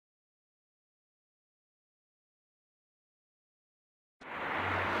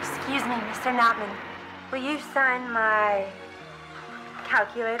Excuse me, Mr. Notman. Will you sign my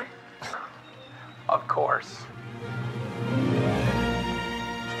calculator? Of course.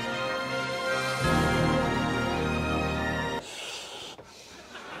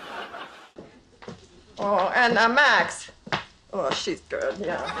 Oh, and Max. Oh, she's good,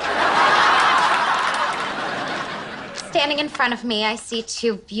 yeah. Standing in front of me, I see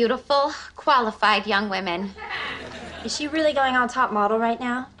two beautiful, qualified young women. Is she really going all top model right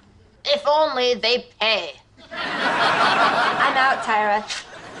now? If only they pay. I'm out, Tyra.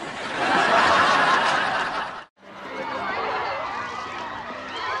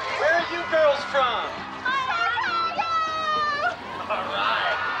 Where are you girls from? All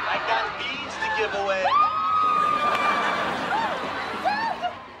right, I got these to give away.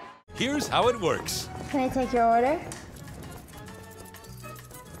 Here's how it works. Can I take your order?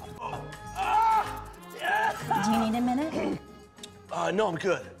 Do you need a minute? No, I'm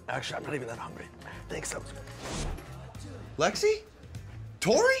good. Actually, I'm not even that hungry. Thanks, that was good. Lexi?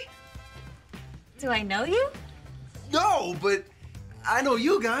 Tori? Do I know you? No, but I know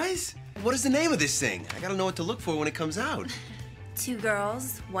you guys. What is the name of this thing? I gotta know what to look for when it comes out. 2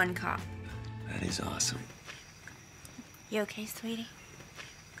 girls, 1 cop. That is awesome. You okay, sweetie?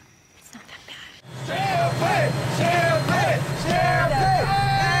 It's not that bad. Champagne! Champagne! Champagne!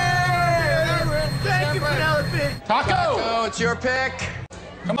 Thank you, Penelope! Taco, it's your pick.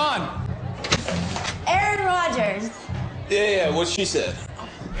 Come on. Aaron Rodgers. Yeah, what she said.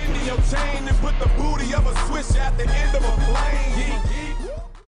 Into your chain and put the booty of a switch at the end of a plane.